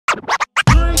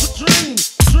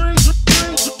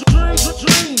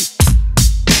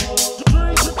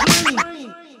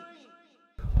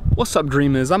What's up,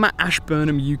 dreamers? I'm at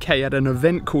Ashburnham, UK at an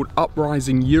event called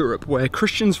UPRISING Europe, where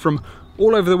Christians from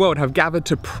all over the world have gathered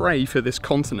to pray for this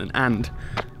continent, and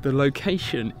the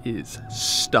location is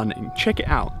stunning. Check it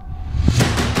out.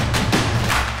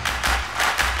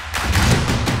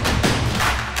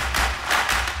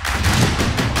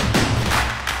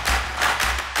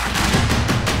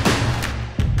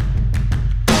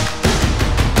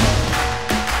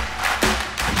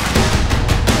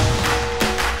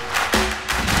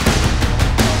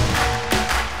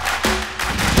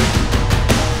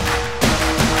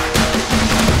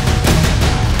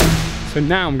 So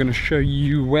now I'm going to show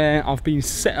you where I've been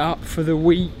set up for the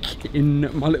week in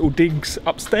my little digs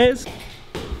upstairs.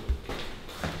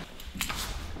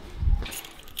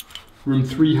 Room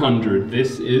 300,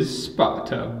 this is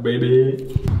Sparta,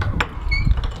 baby.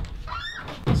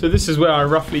 So this is where I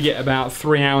roughly get about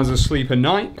 3 hours of sleep a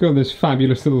night. Got this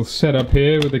fabulous little setup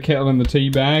here with the kettle and the tea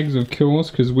bags, of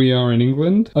course, because we are in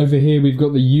England. Over here we've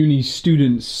got the uni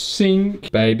student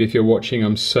sink. Babe, if you're watching,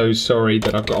 I'm so sorry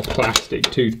that I've got a plastic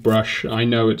toothbrush. I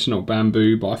know it's not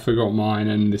bamboo, but I forgot mine,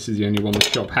 and this is the only one the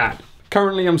shop had.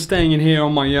 Currently I'm staying in here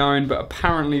on my own, but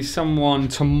apparently someone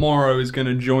tomorrow is going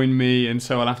to join me, and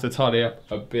so I'll have to tidy up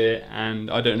a bit,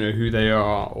 and I don't know who they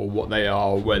are or what they are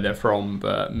or where they're from,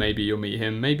 but maybe you'll meet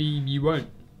him, maybe you won't.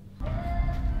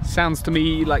 Sounds to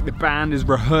me like the band is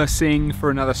rehearsing for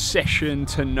another session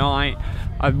tonight.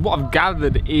 What I've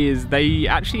gathered is they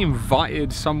actually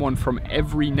invited someone from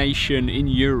every nation in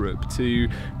Europe to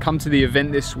come to the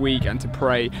event this week and to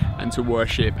pray and to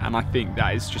worship, and I think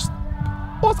that is just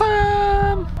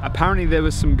awesome! Apparently there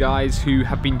were some guys who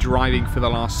have been driving for the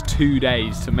last 2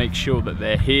 days to make sure that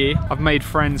they're here. I've made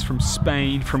friends from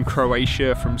Spain, from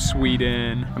Croatia, from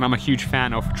Sweden, and I'm a huge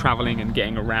fan of traveling and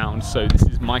getting around, so this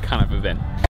is my kind of event.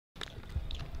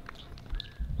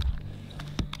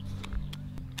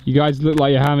 You guys look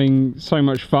like you're having so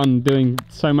much fun doing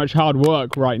so much hard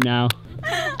work right now.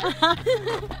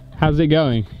 How's it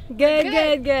going?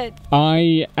 Good.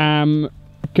 I am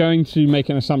going to make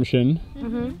an assumption.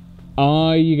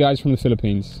 Are you guys from the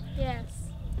Philippines? Yes.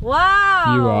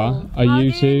 Wow. You are. Are How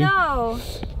you do too? You know?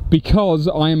 Because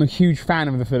I am a huge fan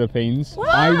of the Philippines. Wow.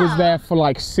 I was there for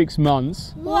like 6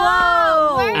 months.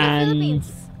 Wow. Where and in the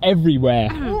Philippines? Everywhere.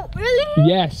 Oh, really?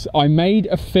 Yes, I made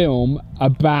a film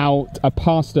about a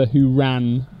pastor who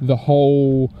ran the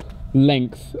whole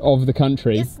length of the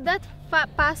country. Is that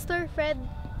Pastor Fred?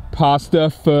 Pastor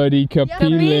Ferdy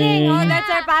Kapiling. Oh, that's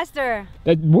our pastor.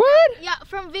 What? Yeah,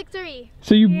 from Victory.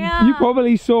 So you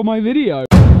probably saw my video.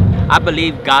 I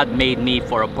believe God made me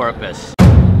for a purpose,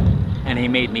 and He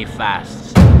made me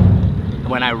fast.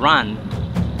 When I run,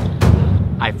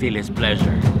 I feel His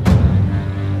pleasure.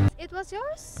 It was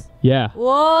yours? Yeah.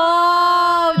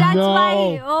 Whoa, that's No.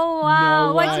 why. Oh wow.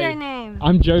 No What's way. your name?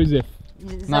 I'm Joseph.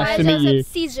 Nice to meet you.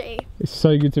 CJ. It's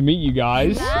so good to meet you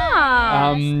guys.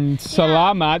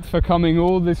 Salamat for coming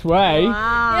all this way.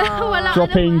 Wow.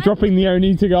 Dropping the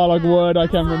only Tagalog word I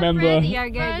can remember.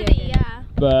 You're good. Yeah.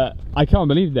 But I can't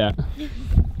believe that.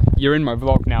 You're in my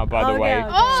vlog now, by the way.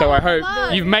 Okay. So I hope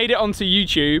you've made it onto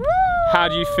YouTube. How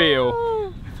do you feel?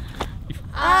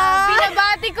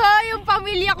 Binabati ko yung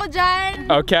pamilya ko dyan.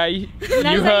 Okay,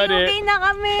 you heard it. Na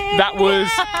kami. That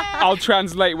was, I'll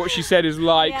translate what she said is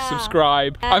like,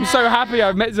 subscribe. I'm so happy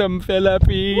I've met some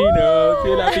Filipino,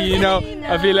 Filipino,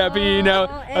 a Filipino,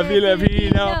 a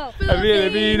Filipino, a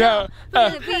Filipino.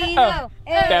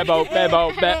 Bebo,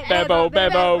 bebo, bebo,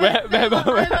 bebo, bebo.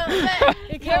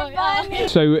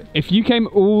 So if you came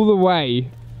all the way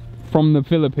from the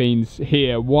Philippines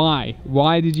here, why?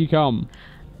 Why did you come?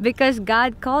 Because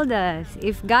God called us.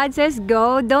 If God says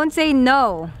go, don't say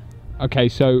no. Okay,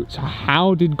 so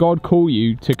how did God call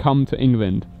you to come to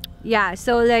England? Yeah,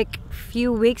 so like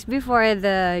few weeks before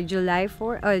the July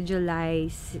 4th or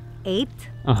July 8th,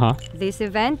 this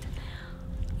event,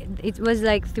 it was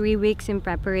like 3 weeks in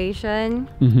preparation.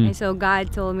 And so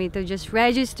God told me to just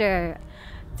register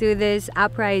to this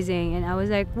uprising, and I was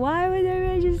like, why would I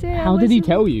register? How did He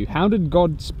tell you? How did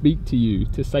God speak to you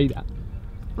to say that?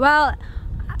 Well,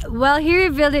 He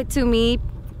revealed it to me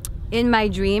in my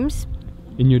dreams.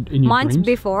 In your months dreams?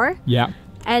 Before. Yeah.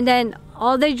 And then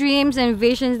all the dreams and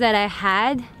visions that I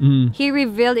had, He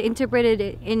interpreted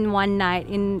it in one night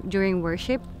during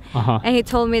worship. And He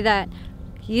told me that,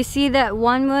 you see that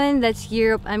one moon, that's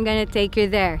Europe, I'm gonna take you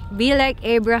there. Be like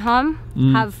Abraham,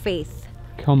 have faith.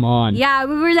 Come on. Yeah,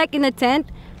 we were like in a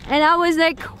tent. And I was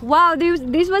like, wow,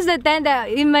 this was the tent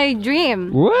in my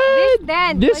dream. What? This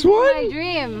tent this was one? in my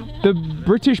dream. The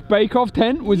British Bake Off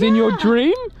tent was in your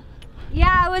dream?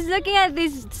 Yeah, I was looking at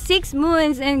these 6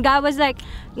 moons and God was like,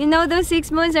 you know, those 6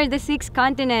 moons are the 6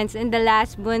 continents, and the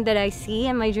last moon that I see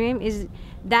in my dream is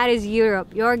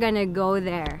Europe. You're gonna go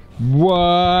there. What?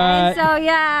 And so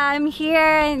yeah, I'm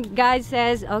here and God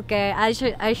says, okay, I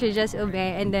should just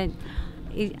obey, and then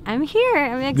I'm here.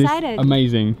 I'm excited.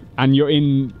 Amazing. And you're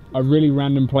in a really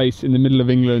random place in the middle of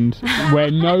England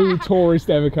where no tourist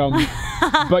ever comes,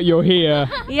 but you're here.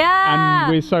 Yeah.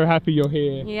 And we're so happy you're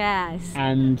here. Yes.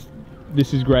 And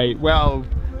this is great. Well,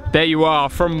 there you are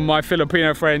from my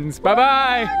Filipino friends. Bye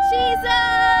bye. Jesus!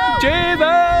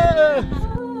 Jesus!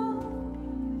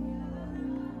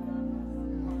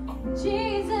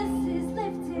 Jesus is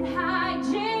lifted high.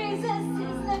 Jesus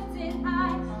is lifted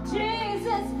high.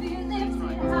 Jesus be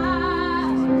lifted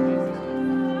high.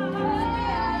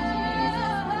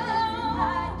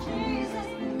 Jesus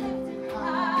be lifted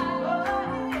high.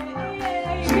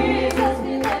 Jesus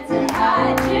be lifted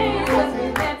high. Jesus be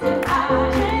lifted high.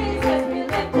 Jesus be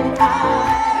lifted high.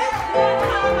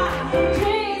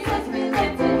 Jesus be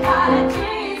lifted high.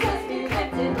 Jesus be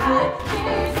lifted high.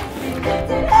 Jesus be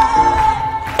lifted high.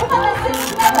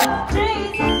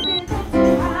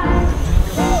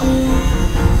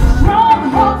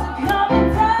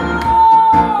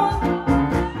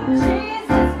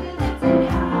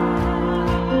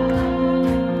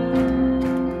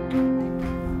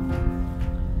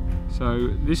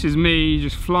 So this is me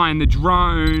just flying the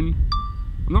drone.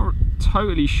 I'm not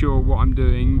totally sure what I'm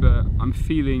doing, but I'm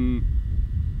feeling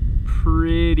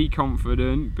pretty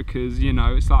confident because, you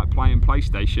know, it's like playing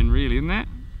PlayStation really, isn't it?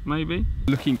 Maybe.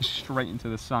 Looking straight into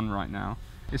the sun right now.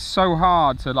 It's so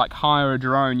hard to like hire a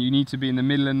drone. You need to be in the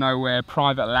middle of nowhere,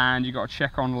 private land, you got to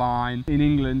check online. In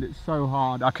England, it's so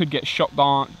hard. I could get shot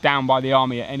down by the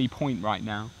army at any point right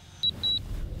now.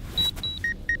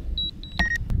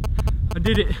 I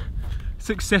did it.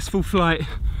 Successful flight.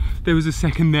 There was a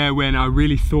second there when I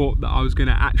really thought that I was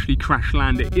gonna actually crash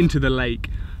land it into the lake,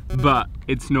 but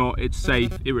it's not, it's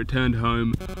safe, it returned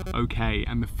home okay,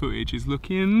 and the footage is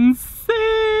looking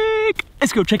sick.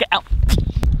 Let's go check it out.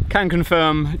 Can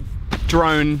confirm,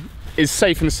 drone is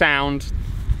safe and sound.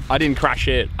 I didn't crash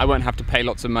it, I won't have to pay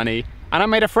lots of money, and I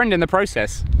made a friend in the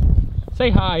process.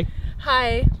 Say hi.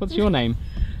 Hi. What's your name?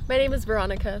 My name is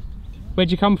Veronica.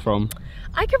 Where'd you come from?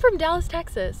 I come from Dallas,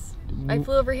 Texas. I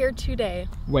flew over here today.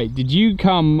 Wait, did you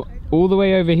come all the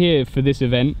way over here for this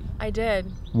event? I did.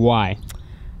 Why?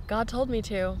 God told me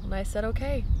to, and I said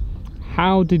okay.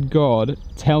 How did God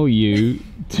tell you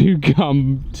to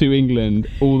come to England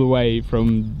all the way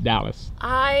from Dallas?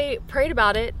 I prayed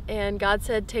about it, and God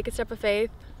said, take a step of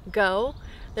faith, go.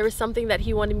 There was something that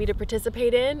He wanted me to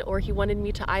participate in, or He wanted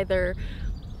me to either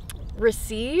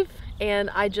receive, and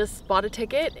I just bought a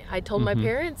ticket. I told my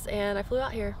parents, and I flew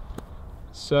out here.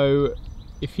 So,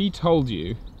 if He told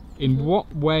you, in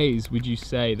what ways would you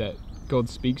say that God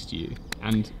speaks to you?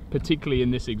 And particularly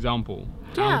in this example,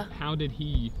 how did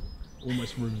He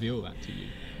almost reveal that to you?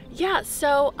 Yeah,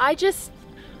 so I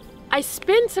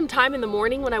spend some time in the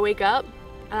morning when I wake up,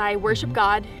 and I worship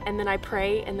God, and then I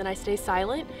pray, and then I stay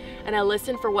silent, and I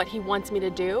listen for what He wants me to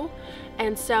do.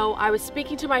 And so I was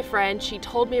speaking to my friend, she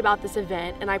told me about this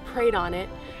event, and I prayed on it.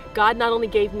 God not only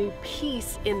gave me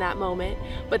peace in that moment,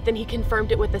 but then He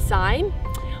confirmed it with a sign.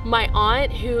 My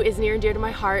aunt, who is near and dear to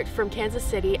my heart from Kansas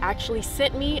City, actually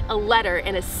sent me a letter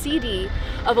and a CD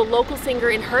of a local singer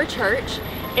in her church,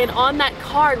 and on that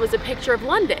card was a picture of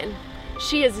London.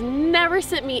 She has never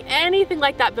sent me anything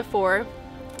like that before.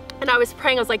 And I was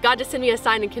praying, I was like, God, just send me a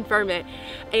sign and confirm it.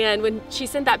 And when she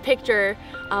sent that picture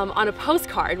on a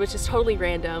postcard, which is totally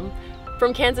random,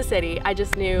 from Kansas City, I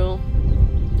just knew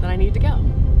that I needed to go.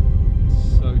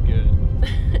 So good.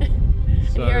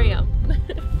 And here I am.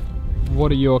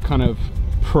 What are your kind of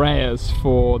prayers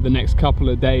for the next couple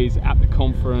of days at the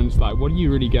conference? Like, what are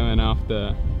you really going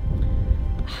after?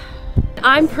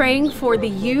 I'm praying for the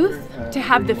youth to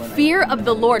have the fear of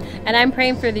the Lord. And I'm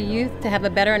praying for the youth to have a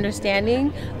better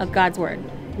understanding of God's Word.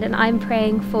 And I'm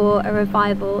praying for a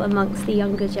revival amongst the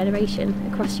younger generation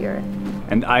across Europe.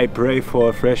 And I pray for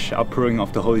a fresh outpouring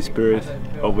of the Holy Spirit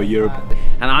over Europe.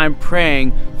 And I'm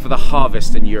praying for the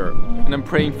harvest in Europe. And I'm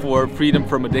praying for freedom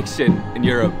from addiction in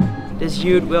Europe. This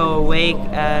youth will awake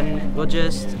and will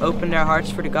just open their hearts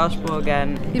for the gospel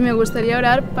again. Y me gustaría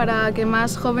orar para que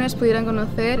más jóvenes pudieran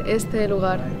conocer este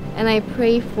lugar. And I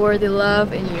pray for the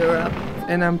love in Europe.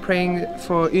 And I'm praying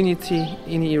for unity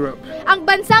in Europe. Ang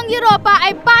bansang Europa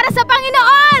ay para sa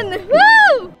Panginoon!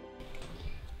 Woo!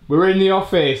 We're in the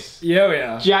office. Yeah, we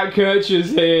are. Jack Kircher's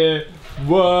here.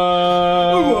 Whoa!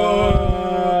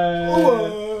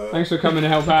 Thanks for coming to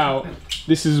help out.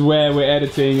 This is where we're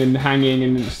editing and hanging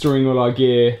and storing all our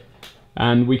gear,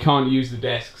 and we can't use the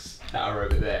desks that are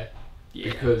over there.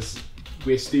 Yeah. Because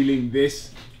we're stealing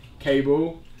this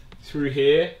cable through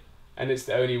here, and it's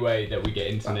the only way that we get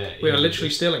internet. We are literally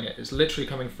stealing it. It's literally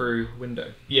coming through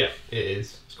window. Yeah, it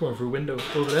is. It's going through window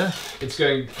over there. It's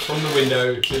going from the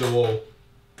window to the wall.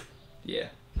 Yeah.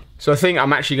 So I think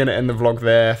I'm actually going to end the vlog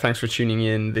there. Thanks for tuning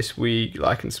in this week.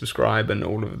 Like and subscribe and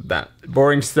all of that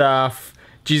boring stuff.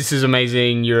 Jesus is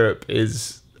amazing. Europe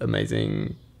is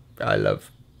amazing. I love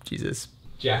Jesus.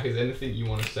 Jack, is there anything you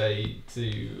want to say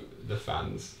to the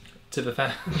fans? To the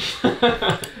fans.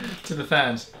 To the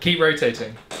fans. Keep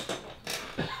rotating.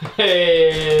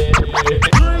 Hey!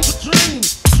 One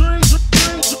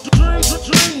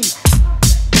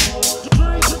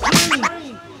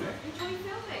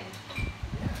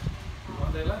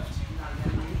day left.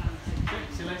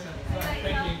 See you later.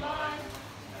 Thank you.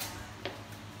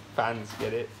 Fans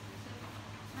get it.